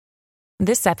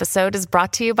This episode is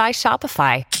brought to you by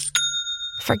Shopify.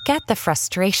 Forget the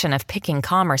frustration of picking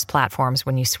commerce platforms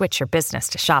when you switch your business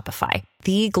to Shopify,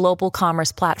 the global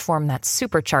commerce platform that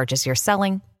supercharges your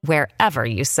selling wherever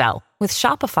you sell. With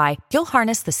Shopify, you'll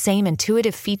harness the same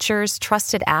intuitive features,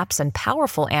 trusted apps, and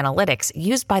powerful analytics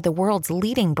used by the world's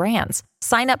leading brands.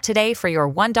 Sign up today for your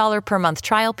 $1 per month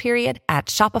trial period at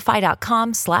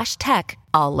shopify.com/tech,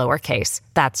 all lowercase.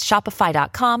 That's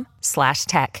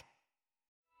shopify.com/tech.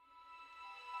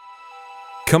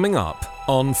 Coming up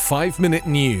on 5 Minute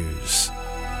News.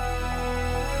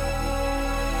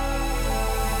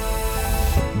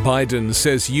 Biden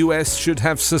says US should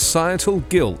have societal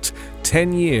guilt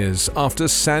 10 years after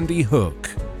Sandy Hook.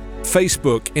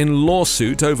 Facebook in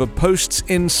lawsuit over posts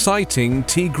inciting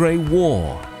Tigray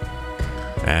war.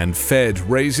 And Fed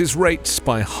raises rates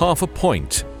by 0.5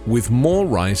 point, with more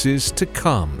rises to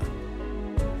come.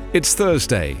 It's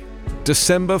Thursday,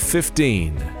 December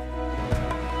 15.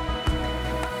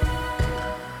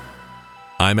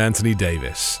 I'm Anthony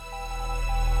Davis.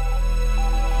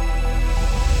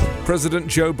 President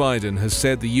Joe Biden has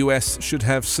said the US should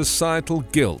have societal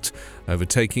guilt over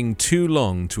taking too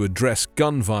long to address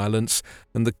gun violence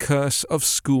and the curse of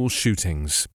school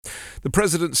shootings. The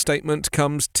president's statement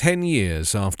comes 10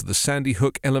 years after the Sandy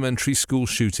Hook Elementary School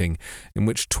shooting, in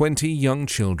which 20 young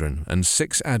children and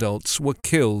 6 adults were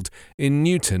killed in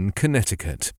Newton,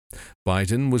 Connecticut.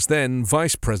 Biden was then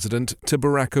vice president to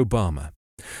Barack Obama.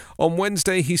 On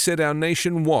Wednesday, he said our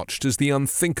nation watched as the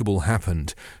unthinkable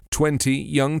happened. 20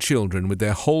 young children with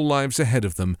their whole lives ahead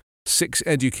of them, 6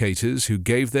 educators who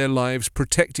gave their lives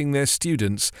protecting their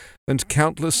students, and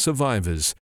countless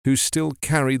survivors who still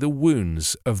carry the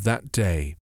wounds of that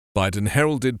day. Biden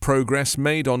heralded progress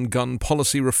made on gun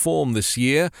policy reform this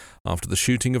year after the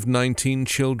shooting of 19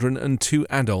 children and 2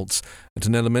 adults at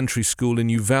an elementary school in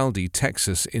Uvalde,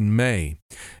 Texas in May.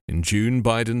 In June,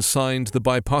 Biden signed the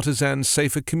bipartisan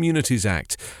Safer Communities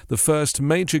Act, the first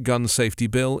major gun safety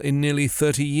bill in nearly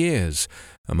 30 years.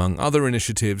 Among other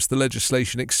initiatives, the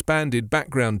legislation expanded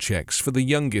background checks for the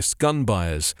youngest gun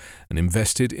buyers and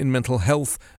invested in mental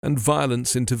health and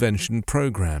violence intervention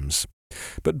programs.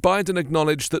 But Biden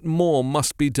acknowledged that more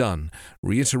must be done,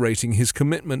 reiterating his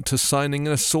commitment to signing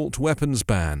an assault weapons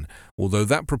ban, although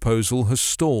that proposal has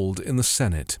stalled in the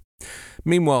Senate.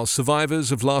 Meanwhile,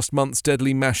 survivors of last month's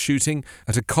deadly mass shooting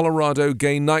at a Colorado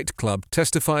gay nightclub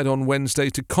testified on Wednesday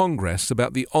to Congress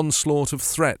about the onslaught of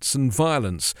threats and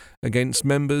violence against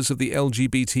members of the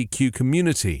LGBTQ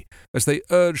community as they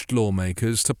urged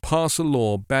lawmakers to pass a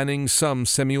law banning some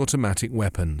semi-automatic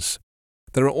weapons.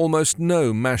 There are almost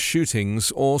no mass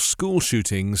shootings or school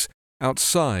shootings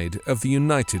outside of the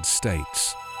United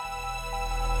States.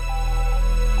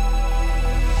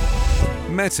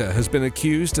 Meta has been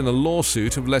accused in a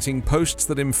lawsuit of letting posts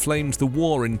that inflamed the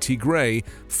war in Tigray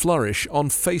flourish on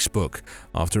Facebook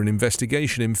after an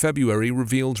investigation in February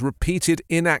revealed repeated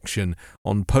inaction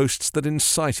on posts that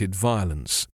incited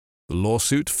violence. The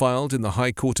lawsuit, filed in the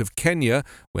High Court of Kenya,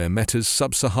 where Meta's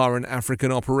sub-Saharan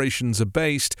African operations are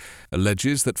based,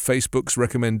 alleges that Facebook's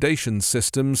recommendation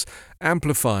systems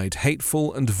amplified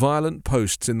hateful and violent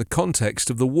posts in the context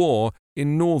of the war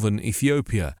in northern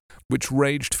Ethiopia, which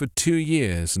raged for 2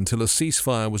 years until a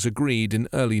ceasefire was agreed in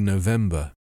early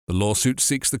November. The lawsuit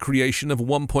seeks the creation of a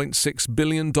 $1.6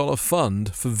 billion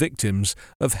fund for victims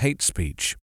of hate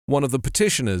speech. One of the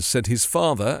petitioners said his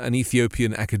father, an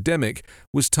Ethiopian academic,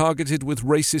 was targeted with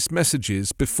racist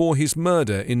messages before his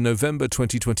murder in November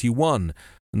 2021,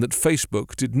 and that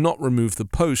Facebook did not remove the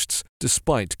posts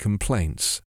despite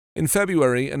complaints. In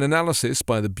February, an analysis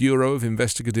by the Bureau of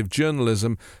Investigative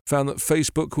Journalism found that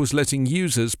Facebook was letting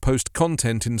users post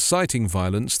content inciting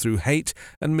violence through hate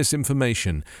and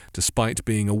misinformation, despite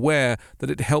being aware that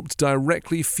it helped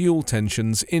directly fuel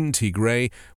tensions in Tigray,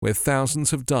 where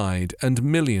thousands have died and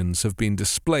millions have been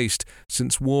displaced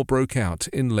since war broke out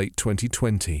in late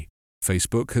 2020.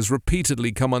 Facebook has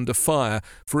repeatedly come under fire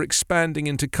for expanding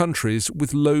into countries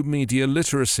with low media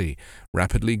literacy,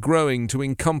 rapidly growing to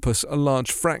encompass a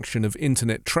large fraction of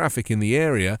internet traffic in the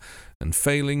area, and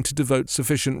failing to devote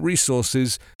sufficient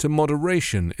resources to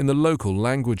moderation in the local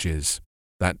languages.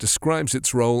 That describes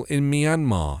its role in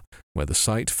Myanmar, where the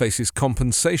site faces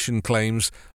compensation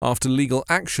claims after legal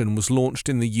action was launched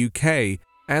in the UK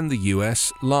and the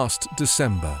US last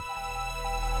December.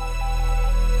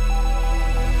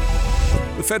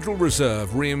 The Federal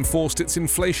Reserve reinforced its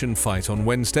inflation fight on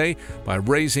Wednesday by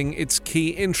raising its key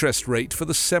interest rate for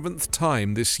the 7th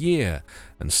time this year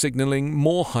and signaling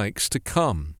more hikes to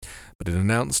come. But it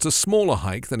announced a smaller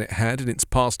hike than it had in its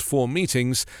past 4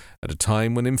 meetings at a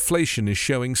time when inflation is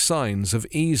showing signs of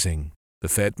easing. The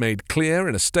Fed made clear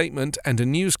in a statement and a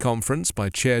news conference by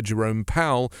Chair Jerome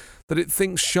Powell that it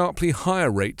thinks sharply higher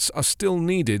rates are still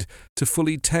needed to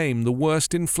fully tame the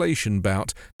worst inflation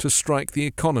bout to strike the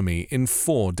economy in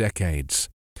 4 decades.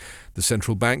 The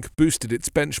central bank boosted its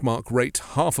benchmark rate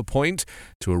half a point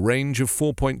to a range of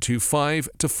 4.25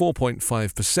 to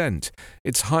 4.5%,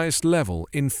 its highest level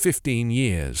in 15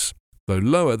 years. Though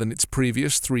lower than its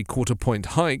previous 3/4-point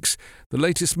hikes, the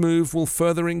latest move will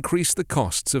further increase the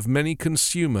costs of many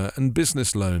consumer and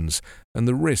business loans and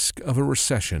the risk of a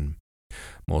recession.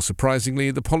 More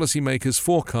surprisingly, the policymakers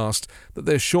forecast that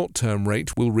their short-term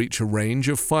rate will reach a range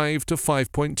of 5 to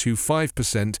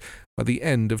 5.25% by the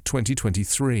end of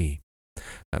 2023.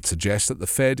 That suggests that the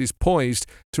Fed is poised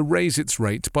to raise its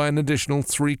rate by an additional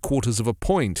 3/4 of a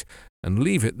point and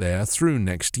leave it there through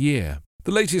next year.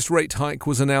 The latest rate hike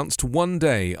was announced one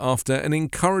day after an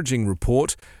encouraging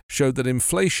report showed that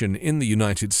inflation in the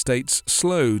United States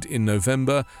slowed in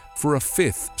November for a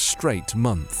 5th straight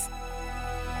month.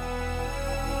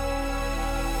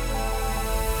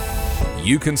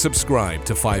 You can subscribe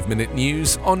to 5 Minute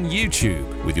News on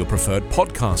YouTube with your preferred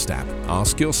podcast app.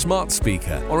 Ask your smart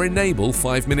speaker or enable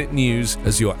 5 Minute News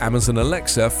as your Amazon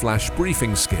Alexa flash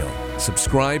briefing skill.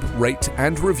 Subscribe, rate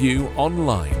and review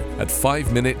online at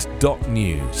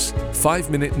 5minute.news. 5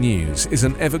 Minute News is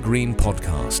an evergreen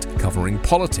podcast covering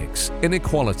politics,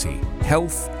 inequality,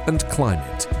 health and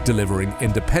climate, delivering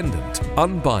independent,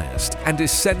 unbiased and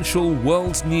essential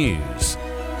world news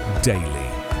daily.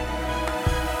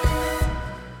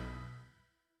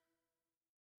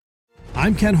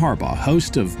 I'm Ken Harbaugh,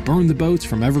 host of Burn the Boats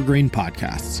from Evergreen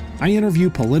Podcasts. I interview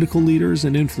political leaders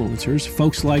and influencers,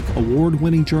 folks like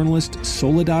award-winning journalist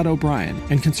Soledad O'Brien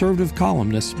and conservative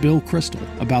columnist Bill Kristol,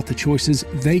 about the choices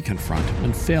they confront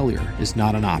when failure is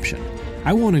not an option.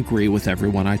 I won't agree with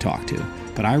everyone I talk to,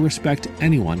 but I respect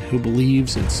anyone who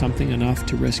believes in something enough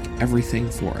to risk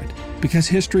everything for it. Because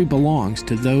history belongs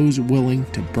to those willing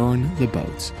to burn the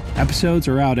boats. Episodes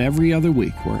are out every other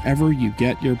week wherever you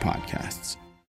get your podcasts.